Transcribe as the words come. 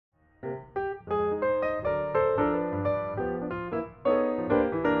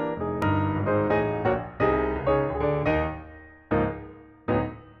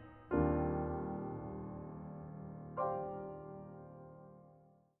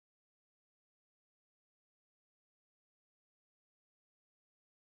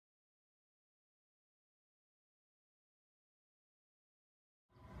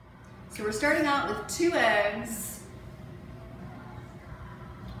So we're starting out with 2 eggs,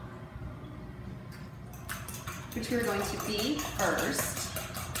 which we're going to beat first.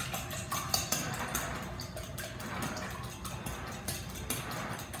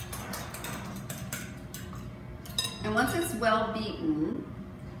 And once it's well beaten,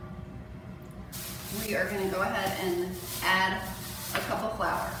 we are going to go ahead and add a cup of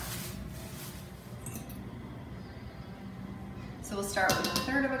flour. So we'll start with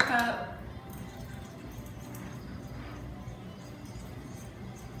 1/3 of a cup.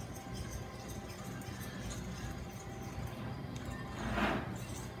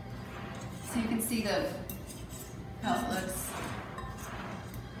 So you can see how it looks.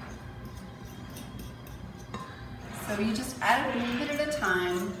 So you just add a little bit at a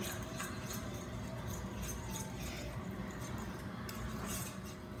time.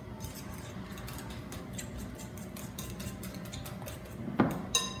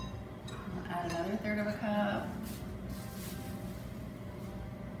 Add another 1/3 of a cup.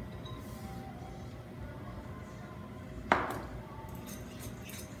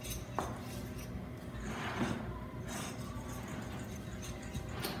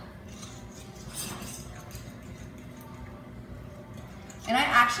 And I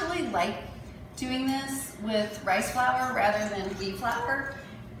actually like doing this with rice flour rather than wheat flour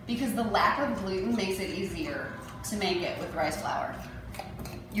because the lack of gluten makes it easier to make it with rice flour.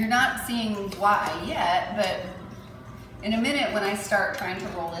 You're not seeing why yet, but in a minute when I start trying to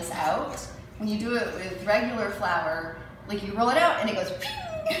roll this out, when you do it with regular flour, like you roll it out and it goes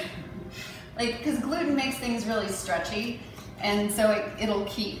ping! Like, because gluten makes things really stretchy, and so it'll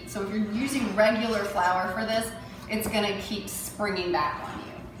keep. So if you're using regular flour for this, it's gonna keep springing back on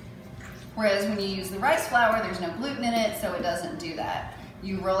you. Whereas when you use the rice flour, there's no gluten in it, so it doesn't do that.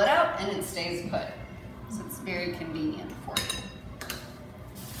 You roll it out and it stays put. So it's very convenient for you.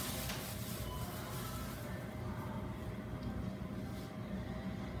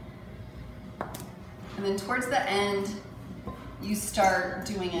 And then towards the end, you start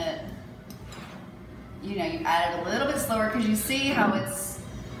doing it, you add it a little bit slower because you see how it's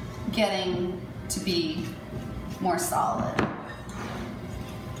getting to be more solid.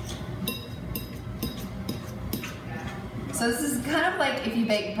 So this is kind of like if you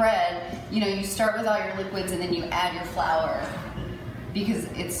bake bread, you start with all your liquids and then you add your flour because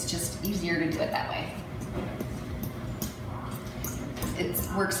it's just easier to do it that way. It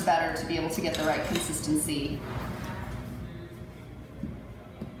works better to be able to get the right consistency.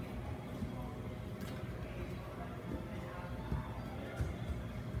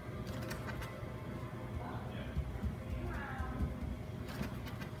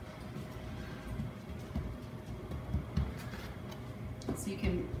 So you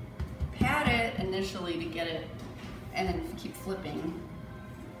can pat it initially to get it and then keep flipping.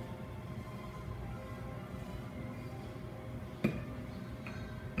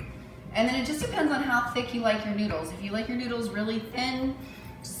 And then it just depends on how thick you like your noodles. If you like your noodles really thin,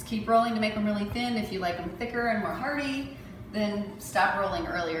 just keep rolling to make them really thin. If you like them thicker and more hearty, then stop rolling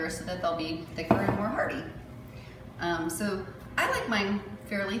earlier so that they'll be thicker and more hearty. So I like mine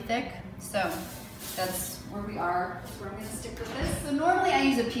fairly thick, so that's where we are. That's where I'm gonna stick with this. So normally I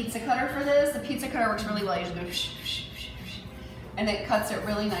use a pizza cutter for this. The pizza cutter works really well. You just go shh, shh, shh, shh, and it cuts it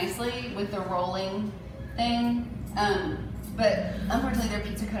really nicely with the rolling thing. But unfortunately their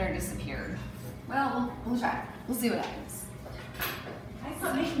pizza cutter disappeared. Well, we'll try. We'll see what happens. I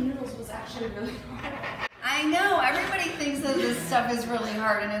thought making noodles was actually really hard. I know, everybody thinks that this stuff is really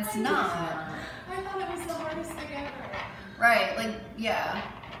hard and it's not. I thought it was the hardest thing ever. Right, like, yeah.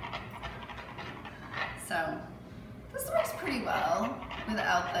 So, this works pretty well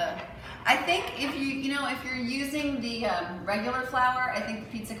without the, I think if if you're using the regular flour, I think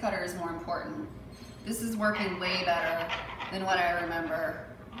the pizza cutter is more important. This is working way better than what I remember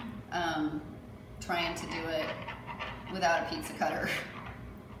trying to do it without a pizza cutter.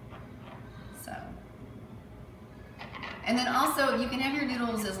 So, and then also you can have your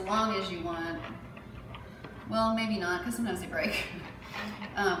noodles as long as you want. Well, maybe not, because sometimes they break.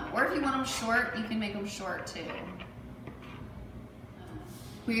 Or if you want them short, you can make them short too.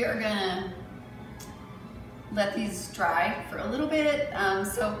 We are gonna let these dry for a little bit.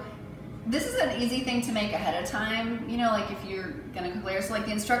 So this is an easy thing to make ahead of time, like if you're gonna cook later. So like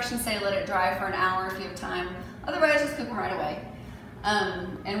the instructions say let it dry for an hour if you have time. Otherwise, just cook them right away.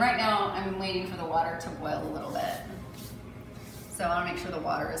 And right now, I'm waiting for the water to boil a little bit. So I wanna make sure the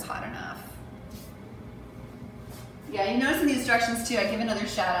water is hot enough. Yeah, you notice in the instructions too, I give another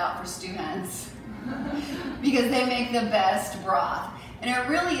shout out for stew hens because they make the best broth. And it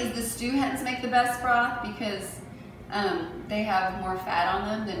really is, the stew hens make the best broth because They have more fat on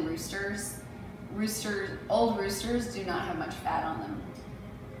them than roosters. Old roosters do not have much fat on them.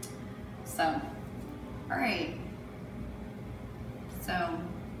 So, all right. So,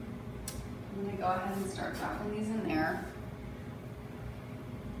 I'm gonna go ahead and start dropping these in there.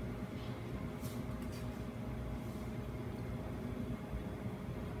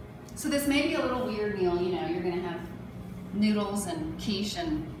 So this may be a little weird meal, you know, you're gonna have noodles and quiche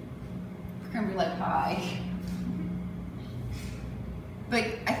and creme brulee pie. But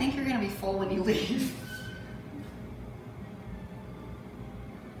I think you're gonna be full when you leave.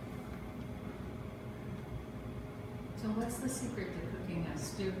 So what's the secret to cooking a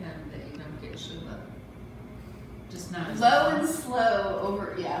stew hen that you don't get shula? Just not as Low and slow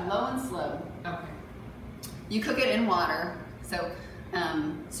over, yeah, low and slow. Okay. You cook it in water, so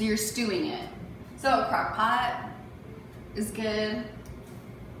you're stewing it. So a crock pot is good.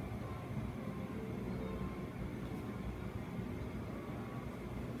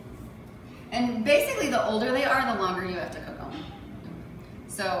 And basically the older they are, the longer you have to cook them.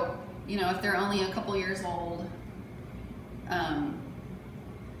 So, you know, if they're only a couple years old,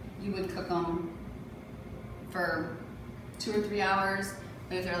 you would cook them for 2 or 3 hours.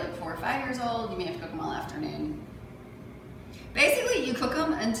 But if they're like 4 or 5 years old, you may have to cook them all afternoon. Basically, you cook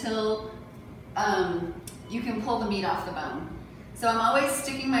them until you can pull the meat off the bone. So I'm always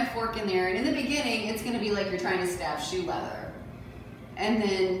sticking my fork in there, and in the beginning, it's gonna be like you're trying to stab shoe leather. And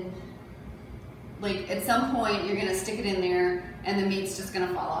then, like at some point, you're gonna stick it in there, and the meat's just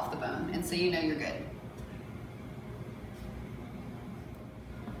gonna fall off the bone, and so you know you're good.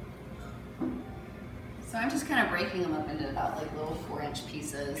 So I'm just kind of breaking them up into about like little 4-inch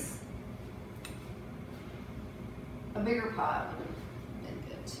pieces. A bigger pot would have been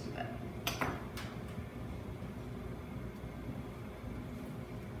good too, but.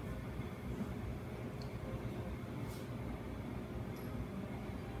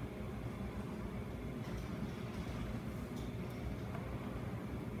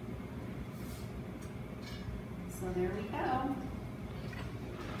 So there we go.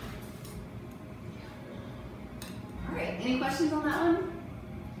 All right, any questions on that one?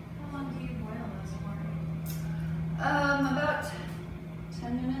 How long do you boil those for? About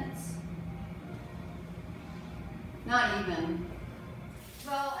 10 minutes. Not even.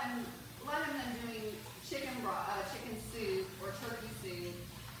 Well, a lot of them I'm doing chicken soup or turkey soup,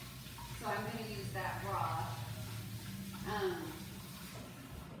 so I'm going to use that broth.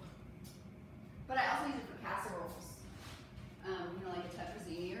 But I also use it for casseroles, you know, like a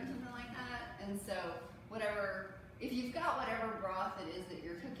tetrazzini or something like that. And so whatever, if you've got whatever broth it is that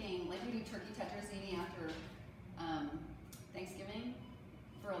you're cooking, like we do turkey tetrazzini after Thanksgiving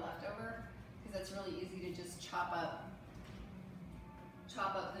for a leftover, because it's really easy to just chop up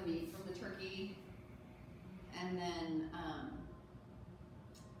the meat from the turkey, and then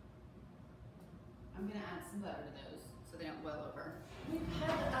I'm gonna add some butter to those so they don't boil over. We've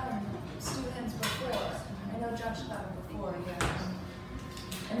had stew hens before. I know Josh had them before, yeah.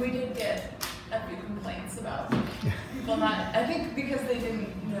 And we did get a few complaints about people not, I think because they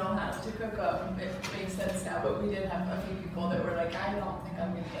didn't know how to cook them, it makes sense now, but we did have a few people that were like, I don't think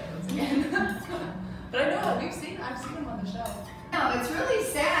I'm gonna get those again. But I know, I've seen them on the shelf. No, it's really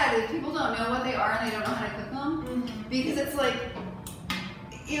sad if people don't know what they are and they don't know how to cook them, because it's like,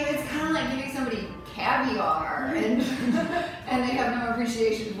 you know, it's kind of like giving somebody caviar and and they have no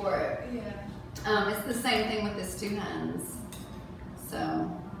appreciation for it. Yeah. It's the same thing with the stew hens. So,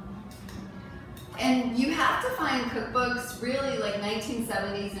 and you have to find cookbooks really like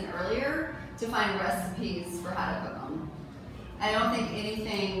 1970s and earlier to find recipes for how to cook them. I don't think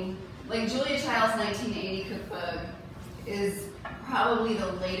anything, like Julia Child's 1980 cookbook is probably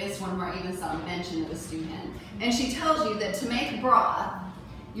the latest one where I even saw mention of a stew hen. And she tells you that to make broth,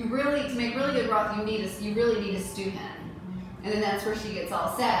 to make really good broth, you really need a stew hen. And then that's where she gets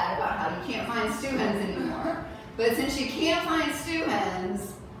all sad about how you can't find stew hens anymore. But since you can't find stew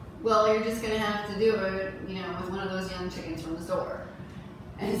hens, well, you're just gonna have to do it, you know, with one of those young chickens from the store.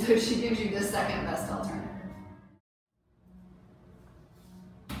 And so she gives you the second best alternative.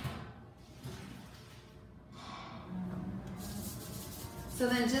 So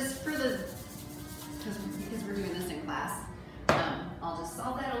then just for the, because we're doing this in class, I'll just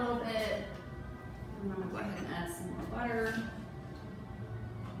salt that a little bit. And I'm gonna go ahead and add some more butter.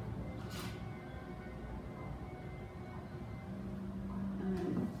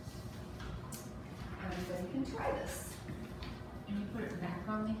 Everybody can try this. Can you put it back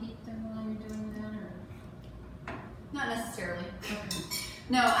on the heat then while you're doing that, or? Not necessarily. Okay.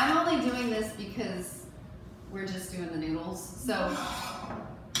 No, I'm only doing this because we're just doing the noodles. So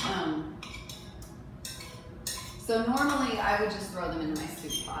So normally I would just throw them into my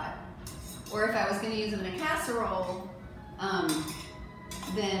soup pot. Or if I was gonna use them in a casserole,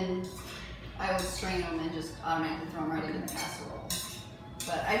 then I would strain them and just automatically throw them right into the casserole.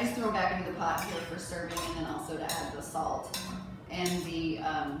 But I just throw them back into the pot here for serving, and then also to add the salt and the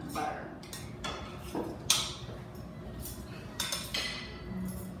butter.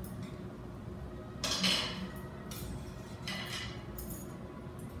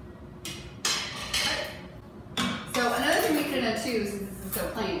 So another thing we could have done too, since this is so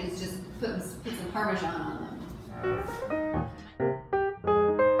plain, is just put some Parmesan on